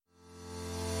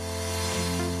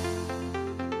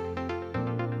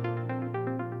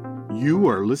You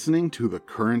are listening to the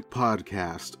Current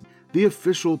Podcast, the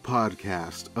official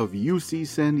podcast of UC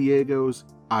San Diego's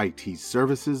IT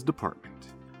Services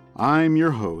Department. I'm your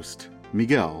host,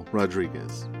 Miguel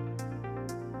Rodriguez.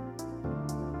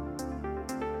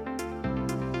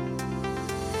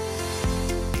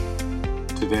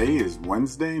 Today is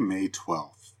Wednesday, May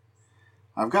 12th.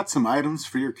 I've got some items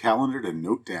for your calendar to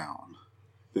note down.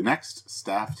 The next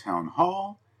Staff Town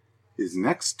Hall is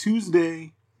next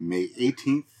Tuesday, May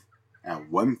 18th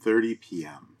at 1:30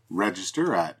 p.m.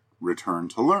 Register at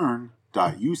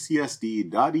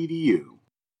returntolearn.ucsd.edu.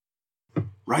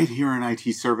 Right here in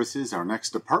IT Services, our next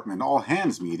department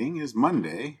all-hands meeting is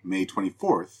Monday, May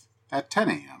 24th at 10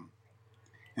 a.m.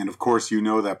 And of course, you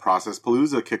know that Process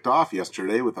Palooza kicked off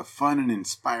yesterday with a fun and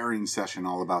inspiring session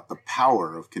all about the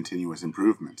power of continuous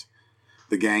improvement.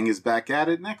 The gang is back at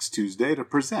it next Tuesday to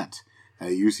present at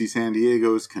UC San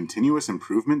Diego's Continuous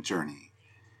Improvement Journey.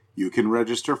 You can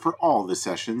register for all the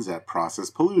sessions at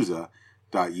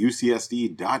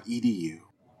processpalooza.ucsd.edu.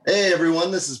 Hey everyone,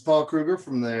 this is Paul Kruger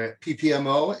from the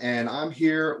PPMO, and I'm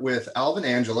here with Alvin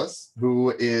Angelis,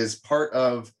 who is part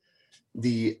of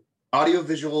the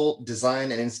audiovisual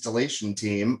design and installation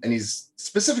team, and he's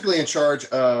specifically in charge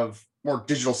of more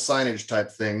digital signage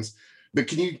type things. But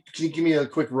can you give me a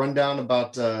quick rundown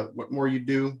about what more you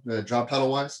do, job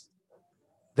title wise?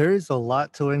 There is a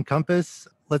lot to encompass.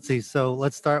 Let's see. So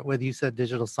let's start with, you said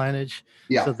digital signage.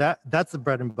 Yeah. So that's the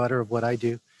bread and butter of what I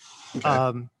do.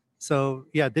 Okay. So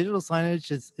yeah, digital signage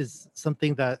is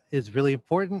something that is really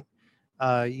important.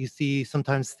 You see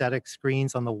sometimes static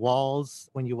screens on the walls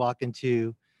when you walk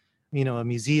into, a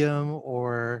museum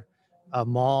or a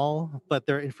mall, but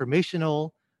they're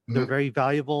informational. They're very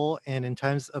valuable, and in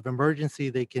times of emergency,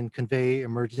 they can convey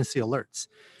emergency alerts.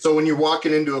 So when you're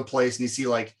walking into a place and you see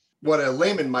like what a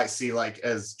layman might see like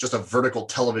as just a vertical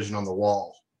television on the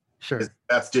wall. Sure.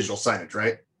 That's digital signage,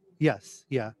 right? Yes.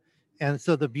 Yeah. And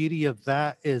so the beauty of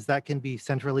that is that can be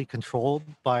centrally controlled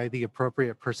by the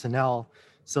appropriate personnel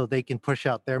so they can push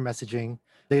out their messaging.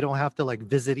 They don't have to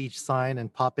visit each sign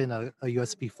and pop in a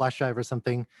USB flash drive or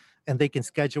something, and they can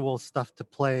schedule stuff to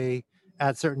play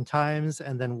at certain times.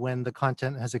 And then when the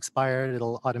content has expired,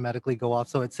 it'll automatically go off.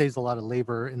 So it saves a lot of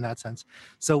labor in that sense.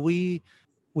 So we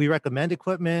recommend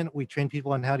equipment. We train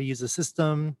people on how to use the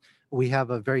system. We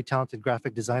have a very talented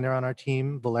graphic designer on our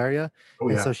team, Valeria.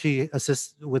 And so she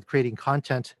assists with creating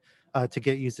content to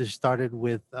get users started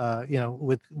with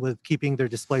keeping their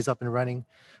displays up and running.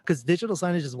 Because digital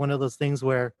signage is one of those things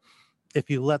where if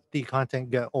you let the content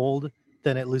get old,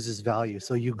 then it loses value.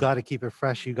 So you got to keep it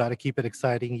fresh. You got to keep it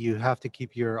exciting. You have to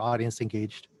keep your audience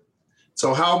engaged.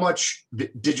 So how much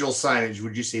digital signage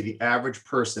would you say the average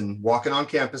person walking on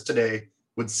campus today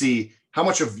would see? How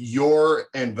much of your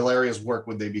and Valeria's work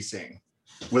would they be seeing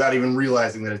without even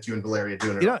realizing that it's you and Valeria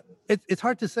doing it? It's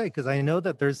hard to say, because I know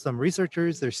that there's some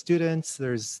researchers, there's students,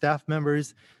 there's staff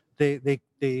members. They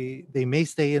may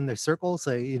stay in their circle.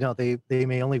 So, they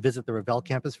may only visit the Revelle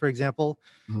campus, for example.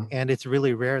 Mm-hmm. And it's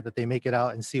really rare that they make it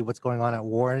out and see what's going on at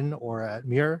Warren or at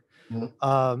Muir.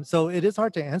 Mm-hmm. So it is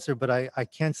hard to answer, but I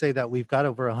can say that we've got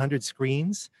over 100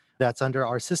 screens that's under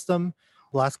our system.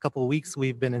 The last couple of weeks,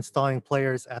 we've been installing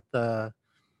players at the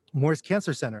Moores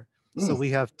Cancer Center. So we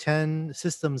have 10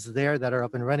 systems there that are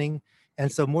up and running. And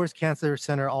so Moores Cancer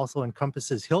Center also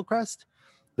encompasses Hillcrest.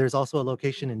 There's also a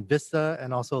location in Vista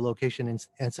and also a location in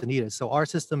Encinitas. So our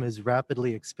system is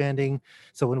rapidly expanding.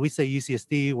 So when we say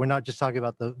UCSD, we're not just talking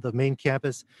about the main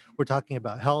campus. We're talking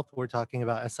about health. We're talking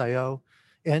about SIO.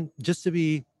 And just to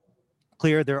be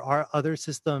clear, there are other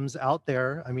systems out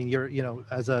there. I mean,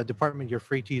 as a department, you're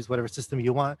free to use whatever system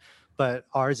you want, but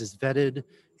ours is vetted.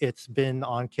 It's been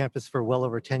on campus for well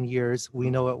over 10 years. We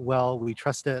know it well, we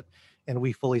trust it, and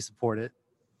we fully support it.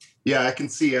 Yeah, I can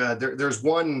see there's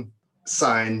one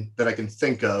sign that I can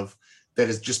think of that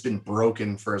has just been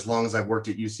broken for as long as I've worked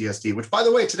at UCSD, which, by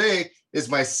the way, today is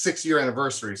my 6-year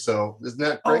anniversary. So isn't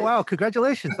that great? Oh, wow.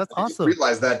 Congratulations. That's awesome. I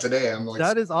realized that today. I'm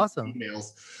that is awesome.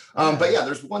 Emails. But yeah,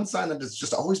 there's one sign that has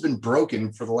just always been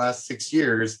broken for the last 6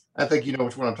 years. I think you know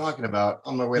which one I'm talking about,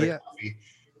 on my way to coffee.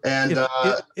 And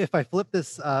if I flip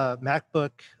this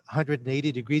MacBook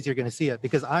 180 degrees, you're going to see it,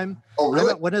 because I'm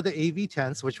at one of the AV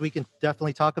tents, which we can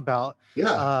definitely talk about.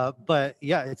 Yeah. But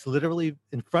yeah, it's literally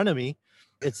in front of me.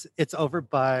 It's over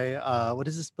by what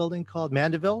is this building called?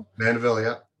 Mandeville. Mandeville,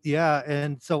 yeah. Yeah,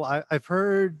 and so I've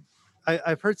heard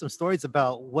some stories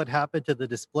about what happened to the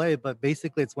display, but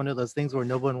basically it's one of those things where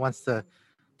no one wants to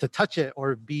touch it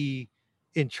or be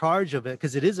in charge of it,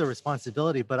 because it is a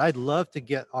responsibility. But I'd love to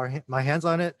get my hands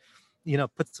on it,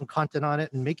 put some content on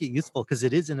it and make it useful, because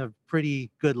it is in a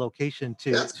pretty good location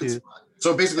to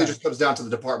So it basically Yeah. just comes down to the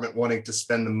department wanting to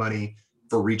spend the money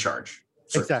for recharge.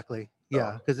 service. Exactly.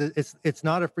 Yeah, because it's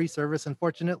not a free service.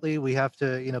 Unfortunately, we have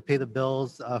to pay the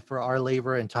bills for our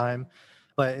labor and time,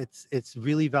 but it's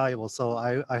really valuable. So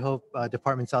I hope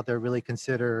departments out there really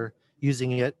consider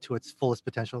using it to its fullest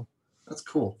potential. That's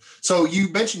cool. So you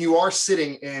mentioned you are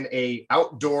sitting in a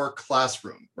outdoor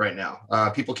classroom right now.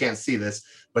 People can't see this,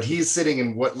 but he's sitting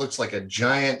in what looks like a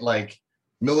giant, like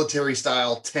military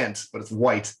style tent, but it's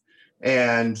white,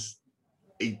 and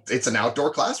it's an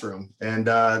outdoor classroom. And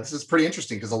this is pretty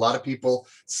interesting because a lot of people,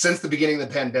 since the beginning of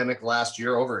the pandemic last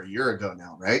year, over a year ago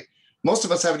now, right? Most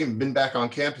of us haven't even been back on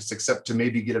campus except to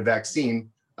maybe get a vaccine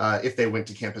if they went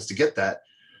to campus to get that.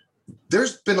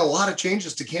 There's been a lot of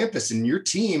changes to campus, and your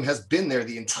team has been there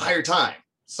the entire time.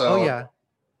 So, Oh yeah.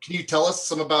 can you tell us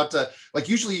some about like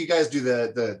usually you guys do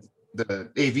the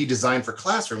AV design for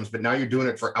classrooms, but now you're doing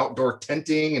it for outdoor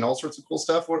tenting and all sorts of cool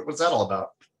stuff. What's that all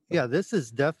about? Yeah, this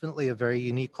is definitely a very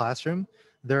unique classroom.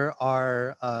 There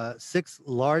are 6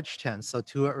 large tents, so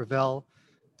 2 at Revelle,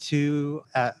 2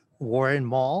 at Warren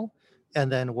Mall,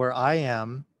 and then where I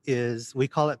am is, we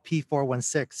call it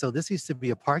P416. So this used to be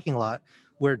a parking lot.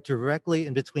 We're directly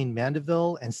in between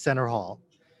Mandeville and Center Hall.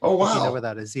 Oh, If you know wow. where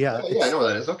that is. Yeah. Yeah, I know what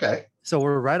that is. Okay. So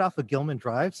we're right off of Gilman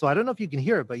Drive. So I don't know if you can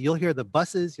hear it, but you'll hear the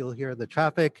buses, you'll hear the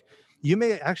traffic. You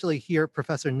may actually hear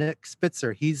Professor Nick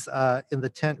Spitzer. He's in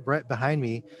the tent right behind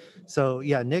me. So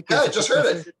yeah, Nick. Yeah, is I just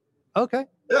heard it. Okay.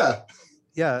 Yeah.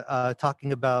 Yeah,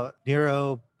 talking about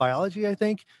neurobiology, I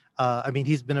think. I mean,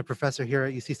 he's been a professor here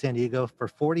at UC San Diego for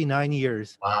 49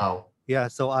 years. Wow. Yeah,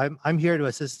 so I'm here to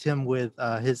assist him with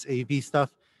his AV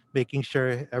stuff, making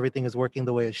sure everything is working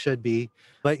the way it should be.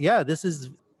 But yeah,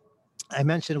 I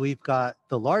mentioned we've got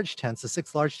the large tents, the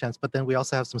 6 large tents, but then we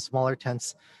also have some smaller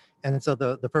tents. And so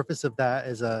the purpose of that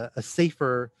is a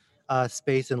safer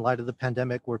space in light of the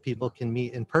pandemic, where people can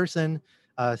meet in person,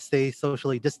 stay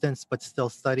socially distanced, but still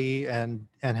study and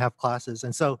have classes.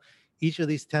 And so each of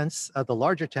these tents, the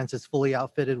larger tents, is fully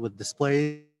outfitted with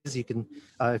displays. You can,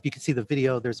 if you can see the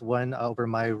video, there's one over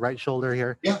my right shoulder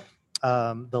here. Yeah.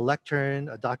 The lectern,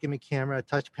 a document camera, a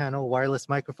touch panel, wireless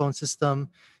microphone system,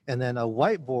 and then a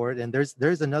whiteboard. And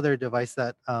there's another device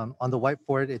that on the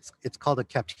whiteboard, it's called a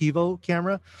Captivo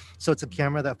camera. So it's a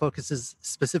camera that focuses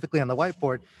specifically on the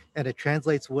whiteboard, and it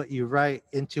translates what you write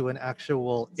into an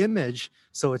actual image.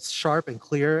 So it's sharp and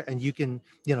clear, and you can,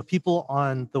 people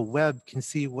on the web can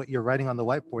see what you're writing on the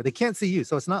whiteboard. They can't see you.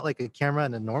 So it's not like a camera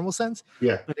in a normal sense,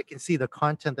 Yeah. but it can see the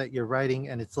content that you're writing,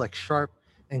 and it's like sharp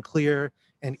and clear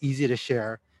and easy to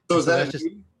share. So And is that that's a just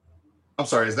new, I'm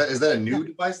sorry, is that a new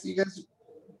device that you guys?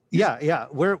 yeah.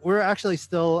 We're actually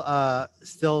still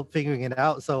figuring it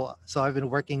out. So I've been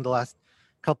working the last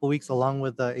couple of weeks along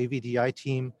with the AVDI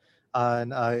team on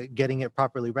getting it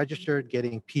properly registered,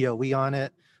 getting POE on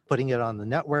it, putting it on the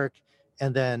network,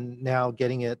 and then now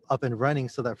getting it up and running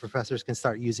so that professors can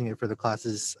start using it for the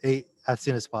classes as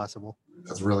soon as possible.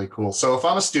 That's really cool. So if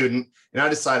I'm a student and I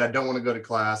decide I don't want to go to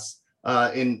class,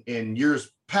 in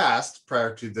years past,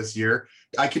 prior to this year,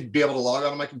 I could be able to log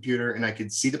on my computer and I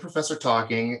could see the professor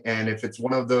talking. And if it's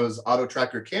one of those auto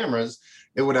tracker cameras,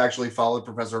 it would actually follow the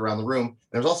professor around the room.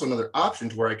 There's also another option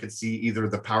to where I could see either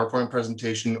the PowerPoint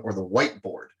presentation or the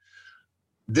whiteboard.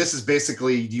 This is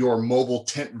basically your mobile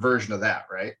tent version of that,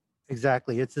 right?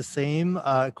 Exactly. It's the same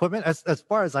equipment as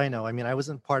far as I know. I mean, I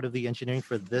wasn't part of the engineering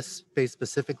for this space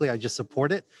specifically. I just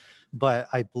support it. But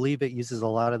I believe it uses a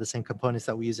lot of the same components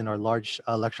that we use in our large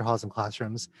lecture halls and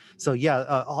classrooms. So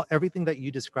yeah, everything that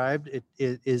you described, it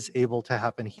is able to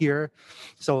happen here.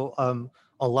 So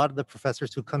a lot of the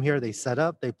professors who come here, they set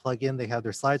up, they plug in, they have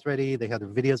their slides ready, they have their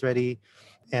videos ready,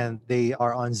 and they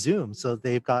are on Zoom. So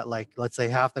they've got, like, let's say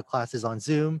half the class is on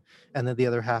Zoom, and then the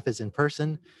other half is in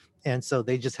person. And so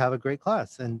they just have a great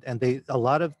class. And a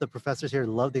lot of the professors here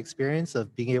love the experience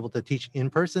of being able to teach in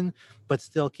person, but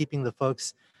still keeping the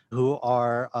folks who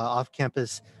are off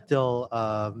campus still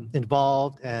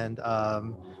involved and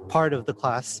part of the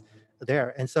class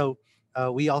there. And so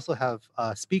we also have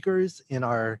speakers in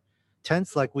our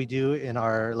tents, like we do in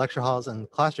our lecture halls and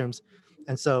classrooms.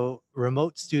 And so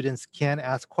remote students can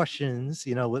ask questions,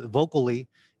 vocally.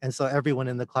 And so everyone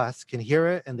in the class can hear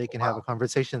it, and they can have a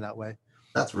conversation that way.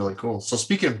 That's really cool. So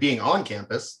speaking of being on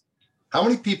campus, how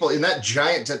many people in that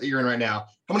giant tent that you're in right now,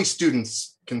 how many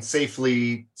students can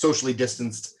safely, socially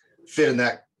distanced, fit in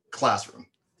that classroom?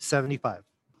 75.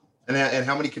 And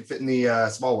how many could fit in the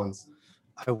small ones?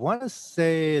 I want to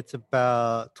say it's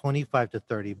about 25 to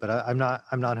 30, but I'm not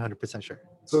 100% sure.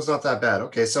 So it's not that bad.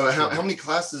 Okay. So how many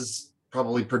classes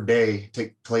probably per day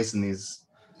take place in these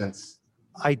tents?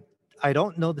 I I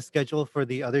don't know the schedule for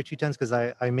the other 210s because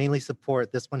I mainly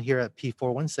support this one here at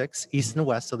P416, East and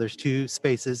West. So there's 2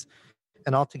 spaces.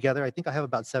 And altogether, I think I have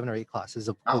about 7 or 8 classes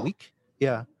a week.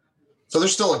 Yeah. So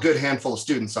there's still a good handful of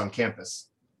students on campus.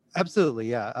 Absolutely,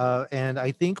 yeah. And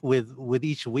I think with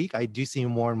each week, I do see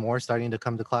more and more starting to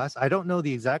come to class. I don't know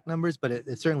the exact numbers, but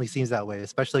it certainly seems that way,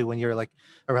 especially when you're like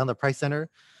around the Price Center.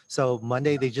 So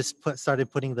Monday, they just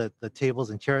started putting the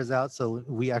tables and chairs out. So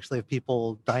we actually have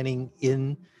people dining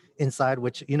inside,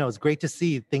 which, it's great to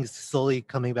see things slowly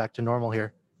coming back to normal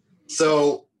here.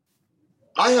 So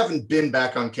I haven't been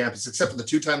back on campus except for the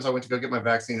 2 times I went to go get my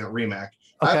vaccine at REMAC.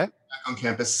 I haven't been back on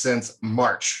campus since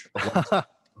March.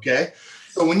 Okay.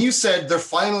 So when you said they're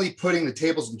finally putting the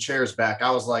tables and chairs back,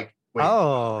 I was like, wait,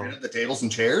 the tables and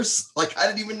chairs? Like, I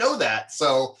didn't even know that.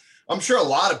 So I'm sure a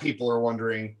lot of people are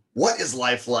wondering, what is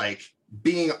life like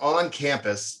being on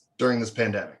campus during this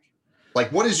pandemic?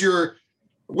 Like, what is your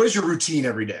routine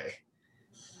every day?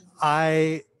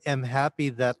 I am happy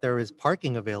that there is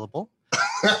parking available.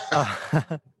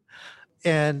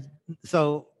 And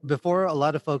so before a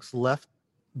lot of folks left,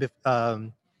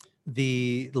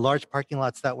 the large parking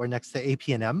lots that were next to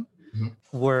AP&M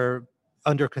were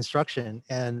under construction,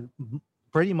 and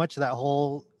pretty much that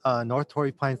whole North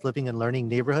Torrey Pines Living and Learning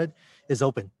neighborhood is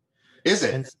open. Is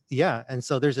it? And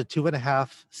so there's a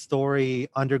 2.5-story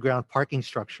underground parking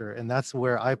structure, and that's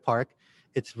where I park.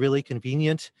 It's really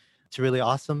convenient. It's really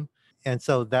awesome. And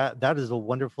so that is a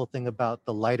wonderful thing about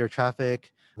the lighter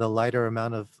traffic, the lighter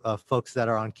amount of folks that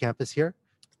are on campus here.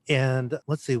 And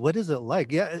let's see, what is it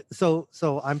like? Yeah. So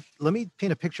let me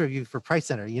paint a picture of you for Price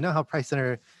Center. You know how Price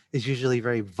Center is usually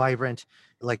very vibrant.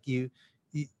 Like you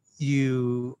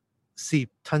see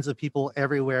tons of people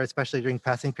everywhere, especially during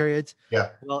passing periods. Yeah.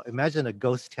 Well, imagine a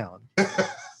ghost town.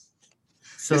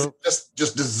 So it's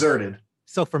just deserted.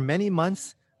 So for many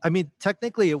months, I mean,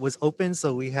 technically it was open.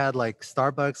 So we had like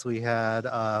Starbucks, we had,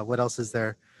 what else is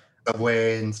there?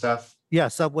 Subway and stuff. Yeah,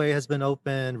 Subway has been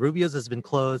open. Rubio's has been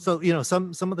closed. So,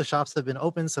 some of the shops have been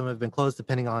open, some have been closed,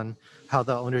 depending on how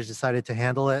the owners decided to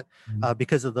handle it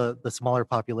because of the smaller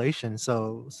population.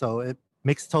 So it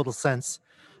makes total sense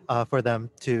for them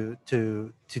to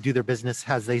do their business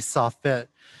as they saw fit.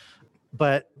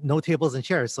 But no tables and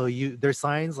chairs. So there's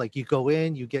signs like you go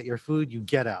in, you get your food, you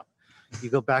get out. You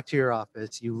go back to your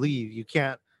office, you leave. You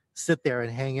can't sit there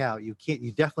and hang out. You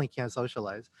definitely can't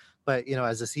socialize. But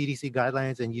as the CDC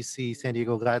guidelines and you see San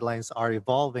Diego guidelines are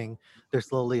evolving, they're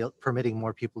slowly permitting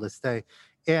more people to stay.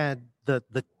 And the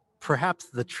perhaps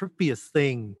the trippiest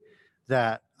thing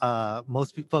that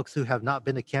most folks who have not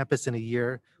been to campus in a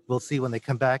year will see when they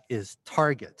come back is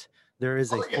Target. There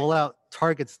is a full-out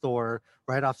Target store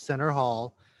right off Center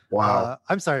Hall. Wow.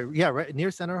 I'm sorry. Yeah, right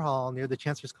near Center Hall, near the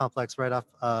Chancellor's Complex, right off,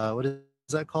 what is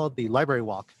that called? The Library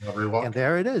Walk. Library Walk. And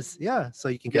there it is. Yeah. So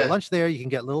you can get lunch there. You can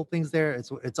get little things there.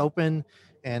 It's open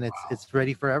and it's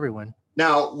ready for everyone.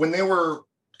 Now, when they were,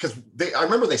 I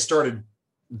remember they started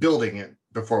building it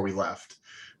before we left,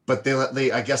 but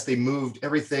I guess they moved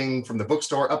everything from the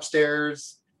bookstore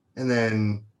upstairs and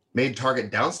then made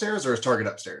Target downstairs, or is Target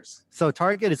upstairs? So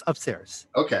Target is upstairs.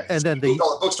 Okay. And then moved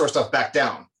all the bookstore stuff back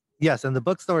down. Yes, and the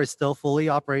bookstore is still fully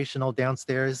operational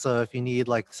downstairs. So if you need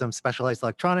like some specialized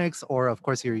electronics or, of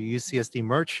course, your UCSD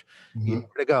merch, you know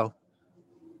where to go.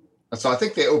 So I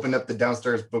think they opened up the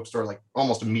downstairs bookstore like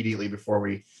almost immediately before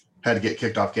we had to get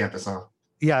kicked off campus, huh?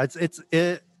 Yeah,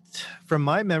 it from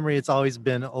my memory, it's always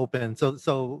been open.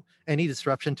 So any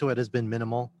disruption to it has been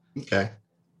minimal. Okay.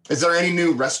 Is there any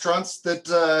new restaurants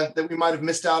that we might have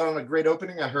missed out on a great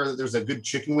opening? I heard that there's a good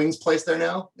chicken wings place there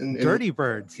now. Dirty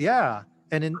Birds, yeah.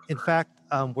 And in fact,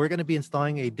 we're going to be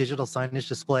installing a digital signage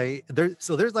display.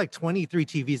 There's like 23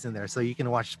 TVs in there. So you can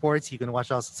watch sports, you can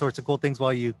watch all sorts of cool things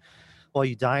while you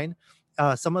dine.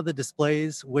 Some of the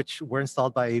displays, which were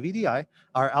installed by AVDI,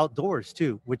 are outdoors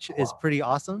too, which is pretty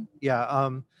awesome. Yeah.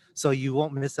 So you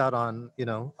won't miss out on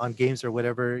games or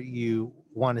whatever you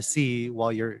want to see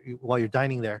while you're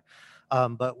dining there.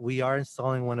 But we are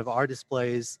installing one of our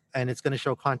displays, and it's going to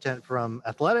show content from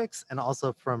athletics and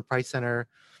also from Price Center.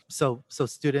 So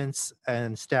students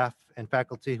and staff and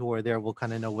faculty who are there will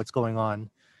kind of know what's going on.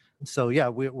 So yeah,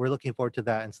 we're looking forward to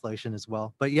that installation as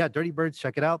well. But yeah, Dirty Birds,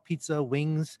 check it out. Pizza,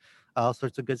 wings, all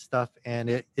sorts of good stuff. And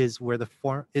it is where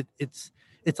it's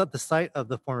at the site of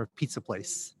the former pizza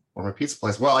place. Former pizza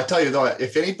place. Well, I tell you though,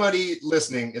 if anybody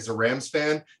listening is a Rams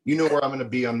fan, you know where I'm going to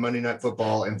be on Monday Night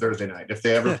Football and Thursday night. If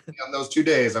they ever play on those 2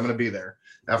 days, I'm going to be there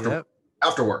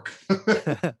after work.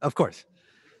 Of course.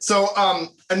 So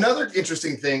another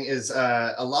interesting thing is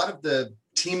a lot of the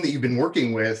team that you've been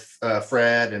working with,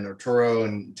 Fred and Arturo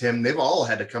and Tim, they've all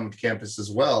had to come to campus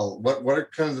as well. What are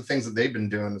kind of the things that they've been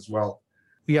doing as well?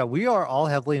 Yeah, we are all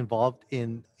heavily involved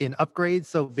in upgrades.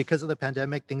 So because of the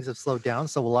pandemic, things have slowed down.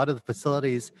 So a lot of the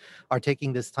facilities are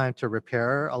taking this time to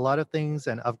repair a lot of things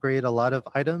and upgrade a lot of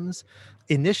items.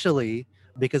 Initially,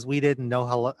 because we didn't know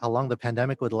how long the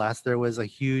pandemic would last, there was a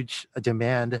huge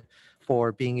demand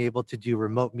for being able to do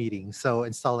remote meetings. So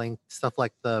installing stuff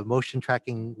like the motion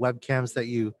tracking webcams that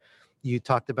you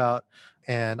talked about,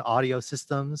 and audio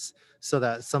systems, so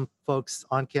that some folks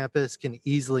on campus can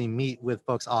easily meet with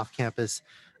folks off campus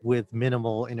with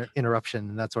minimal interruption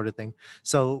and that sort of thing.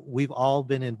 So we've all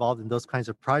been involved in those kinds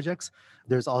of projects.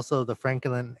 There's also the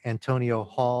Franklin Antonio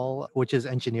Hall, which is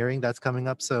engineering, that's coming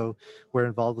up. So we're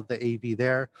involved with the AV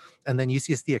there. And then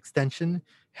UCSD Extension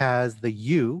has the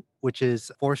U, which is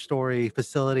a 4-story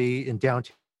facility in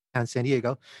downtown San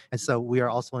Diego. And so we are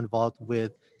also involved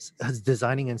with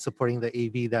designing and supporting the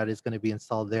AV that is going to be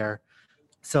installed there.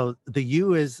 So the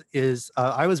U is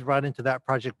I was brought into that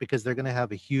project because they're going to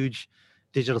have a huge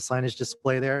digital signage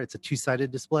display there. It's a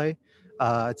 2-sided display.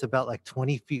 It's about like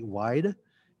 20 feet wide,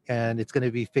 and it's going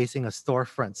to be facing a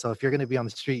storefront. So if you're going to be on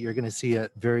the street, you're going to see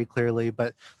it very clearly.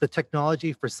 But the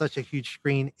technology for such a huge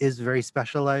screen is very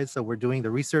specialized. So we're doing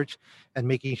the research and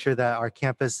making sure that our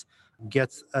campus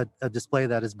gets a display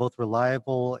that is both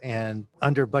reliable and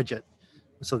under budget.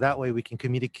 So that way we can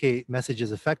communicate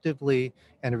messages effectively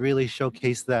and really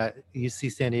showcase that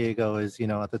UC San Diego is,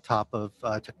 at the top of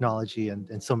technology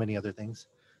and so many other things.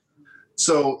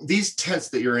 So these tents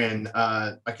that you're in,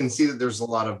 I can see that there's a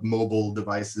lot of mobile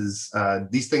devices.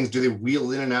 These things, do they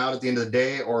wheel in and out at the end of the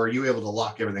day, or are you able to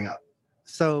lock everything up?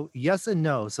 So yes and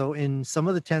no. So in some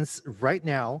of the tents right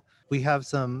now, we have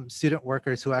some student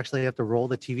workers who actually have to roll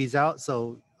the TVs out.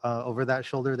 So over that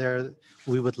shoulder there,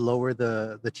 we would lower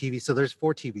the TV. So there's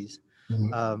 4 TVs.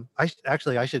 Mhm.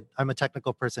 I'm a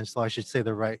technical person, so I should say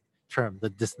the right term.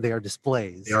 They are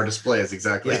displays. They are displays,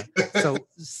 exactly. Yeah.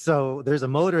 So there's a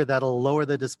motor that'll lower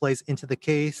the displays into the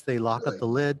case. They lock Really? up the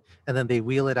lid, and then they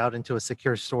wheel it out into a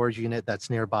secure storage unit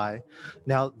that's nearby.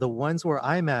 Now, the ones where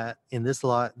I'm at in this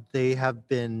lot, they have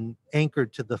been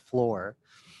anchored to the floor.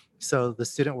 So the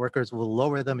student workers will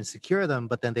lower them and secure them,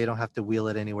 but then they don't have to wheel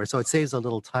it anywhere. So it saves a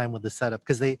little time with the setup,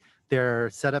 because they're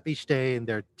set up each day and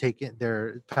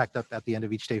they're packed up at the end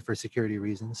of each day for security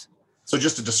reasons. So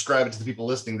just to describe it to the people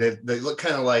listening, they look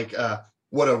kind of like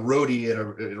what a roadie at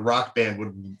a rock band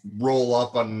would roll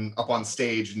up on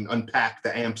stage and unpack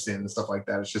the amps in and stuff like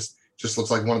that. It's just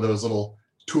looks like one of those little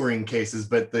touring cases,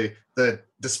 but the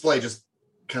display just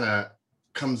kind of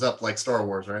comes up like Star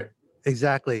Wars, right?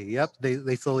 Exactly. Yep.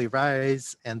 They slowly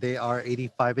rise, and they are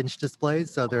 85-inch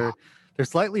displays, so they're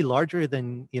slightly larger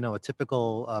than a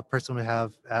typical person would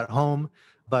have at home.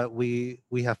 But we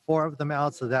have 4 of them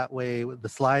out, so that way the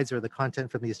slides or the content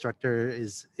from the instructor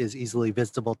is easily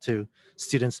visible to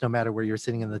students, no matter where you're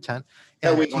sitting in the tent. That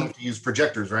And way you don't have to use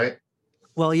projectors, right?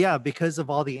 well, yeah, because of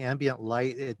all the ambient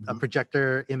light, a Mhm.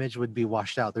 projector image would be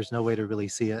washed out. There's no way to really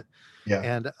see it. Yeah.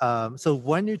 And so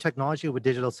one new technology with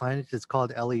digital signage is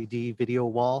called LED video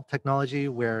wall technology,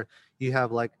 where you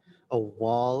have like a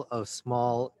wall of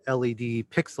small LED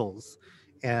pixels.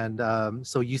 And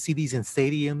so you see these in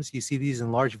stadiums, you see these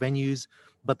in large venues,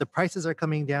 but the prices are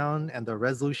coming down and the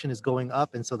resolution is going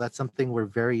up. And so that's something we're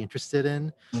very interested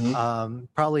in. Mhm.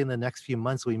 Probably in the next few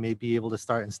months, we may be able to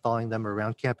start installing them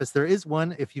around campus. There is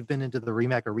one, if you've been into the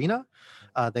REMAC Arena,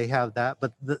 they have that,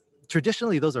 but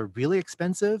traditionally those are really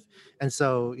expensive. And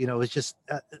so, it's just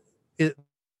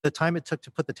the time it took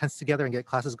to put the tents together and get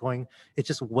classes going, it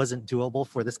just wasn't doable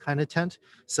for this kind of tent.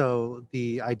 So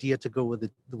the idea to go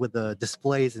with the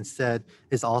displays instead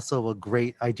is also a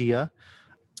great idea.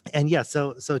 And yeah,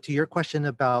 so to your question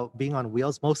about being on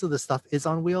wheels, most of the stuff is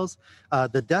on wheels.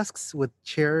 The desks with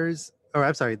chairs, or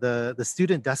I'm sorry, the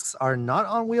student desks are not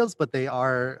on wheels, but they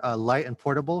are light and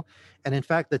portable. And in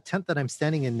fact, the tent that I'm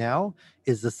standing in now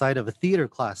is the site of a theater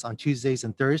class on Tuesdays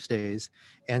and Thursdays.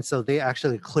 And so they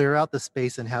actually clear out the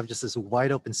space and have just this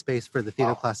wide open space for the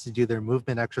theater Wow. class to do their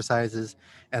movement exercises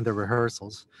and their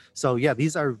rehearsals. So yeah,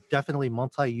 these are definitely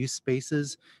multi-use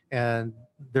spaces, and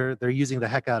they're using the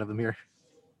heck out of them here.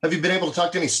 Have you been able to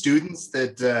talk to any students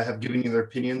that have given you their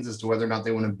opinions as to whether or not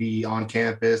they want to be on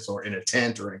campus or in a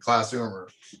tent or in a classroom, or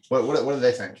what do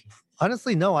they think?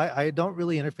 Honestly, no, I don't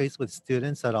really interface with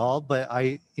students at all, but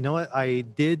you know what? I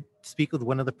did speak with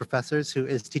one of the professors who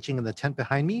is teaching in the tent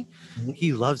behind me. Mhm.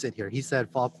 He loves it here. He said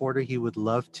fall quarter, he would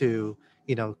love to,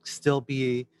 still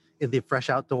be in the fresh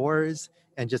outdoors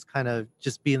and just kind of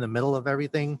just be in the middle of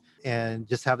everything and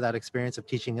just have that experience of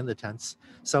teaching in the tents.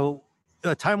 So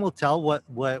time will tell what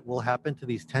will happen to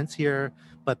these tents here,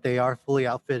 but they are fully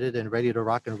outfitted and ready to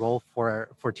rock and roll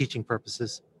for teaching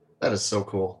purposes. That is so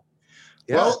cool.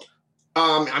 Yeah. Well,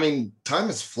 I mean, time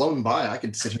has flown by. I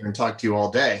could sit here and talk to you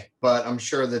all day, but I'm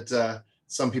sure that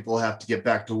some people have to get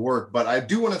back to work. But I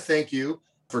do want to thank you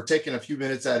for taking a few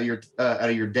minutes out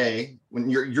of your day when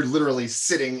you're literally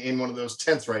sitting in one of those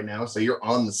tents right now. So you're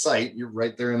on the site. You're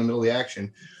right there in the middle of the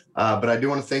action. But I do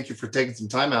want to thank you for taking some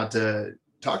time out to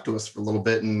talk to us for a little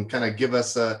bit and kind of give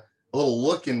us a little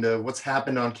look into what's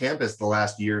happened on campus the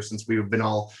last year since we've been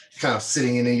all kind of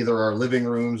sitting in either our living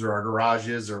rooms or our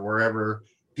garages or wherever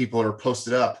people are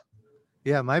posted up.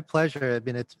 Yeah, my pleasure. I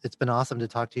mean, it's been awesome to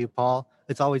talk to you, Paul.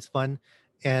 It's always fun,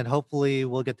 and hopefully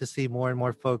we'll get to see more and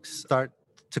more folks start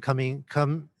to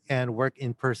come and work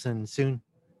in person soon.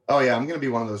 Oh yeah, I'm going to be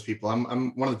one of those people.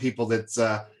 I'm one of the people that's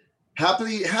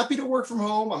happy to work from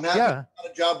home. I'm happy to have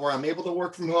a job where I'm able to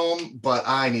work from home, but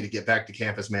I need to get back to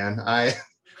campus, man. I'm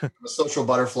a social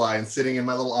butterfly, and sitting in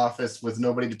my little office with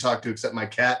nobody to talk to except my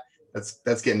cat,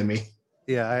 that's getting to me.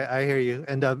 Yeah, I hear you.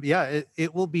 And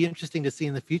it will be interesting to see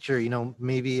in the future,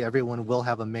 maybe everyone will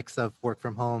have a mix of work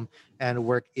from home and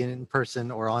work in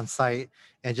person or on site,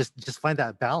 and just find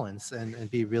that balance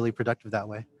and be really productive that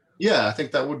way. Yeah, I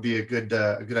think that would be a good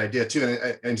idea too.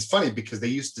 And it's funny because they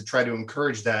used to try to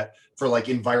encourage that for like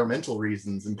environmental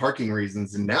reasons and parking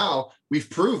reasons. And now we've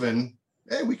proven,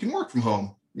 hey, we can work from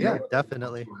home.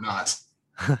 Definitely. Or not.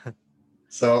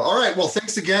 So, all right. Well,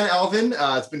 thanks again, Alvin.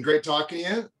 It's been great talking to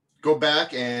you. Go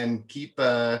back and keep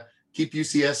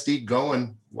UCSD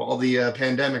going while the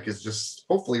pandemic is just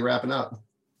hopefully wrapping up.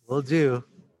 Will do.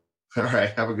 All right.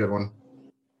 Have a good one.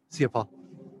 See you, Paul.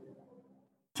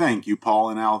 Thank you, Paul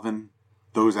and Alvin.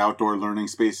 Those outdoor learning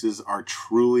spaces are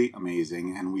truly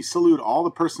amazing, and we salute all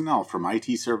the personnel from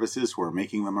IT Services who are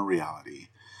making them a reality.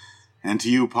 And to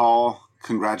you, Paul,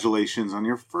 congratulations on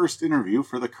your first interview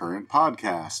for the current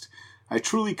podcast. I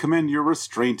truly commend your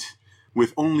restraint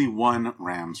with only one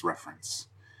Rams reference.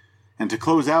 And to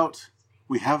close out,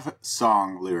 we have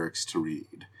song lyrics to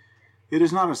read. It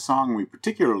is not a song we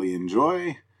particularly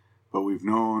enjoy, but we've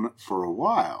known for a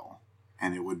while,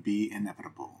 and it would be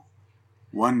inevitable.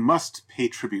 One must pay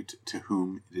tribute to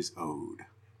whom it is owed.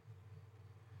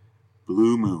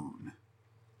 Blue moon,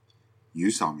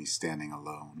 you saw me standing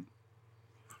alone,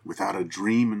 without a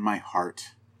dream in my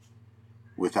heart,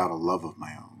 without a love of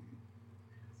my own.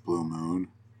 Blue moon,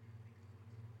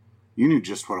 you knew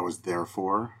just what I was there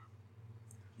for.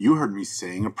 You heard me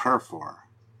saying a prayer for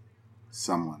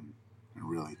someone I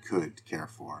really could care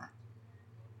for.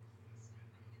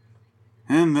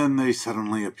 And then they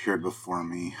suddenly appeared before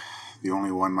me, the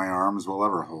only one my arms will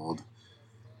ever hold.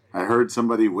 I heard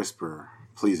somebody whisper,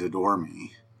 "Please adore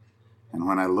me." And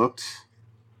when I looked,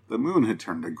 the moon had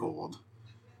turned to gold.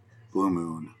 Blue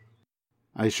moon.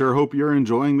 I sure hope you're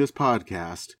enjoying this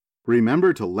podcast.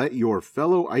 Remember to let your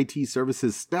fellow IT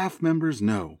Services staff members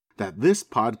know that this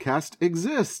podcast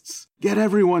exists. Get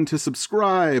everyone to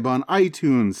subscribe on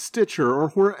iTunes, Stitcher, or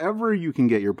wherever you can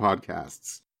get your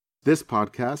podcasts. This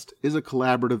podcast is a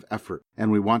collaborative effort,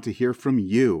 and we want to hear from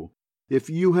you. If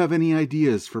you have any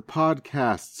ideas for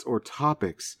podcasts or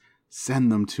topics,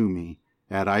 send them to me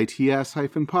at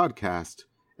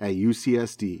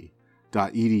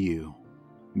its-podcast@ucsd.edu.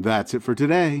 That's it for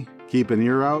today. Keep an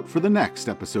ear out for the next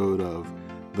episode of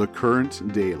The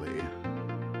Current Daily.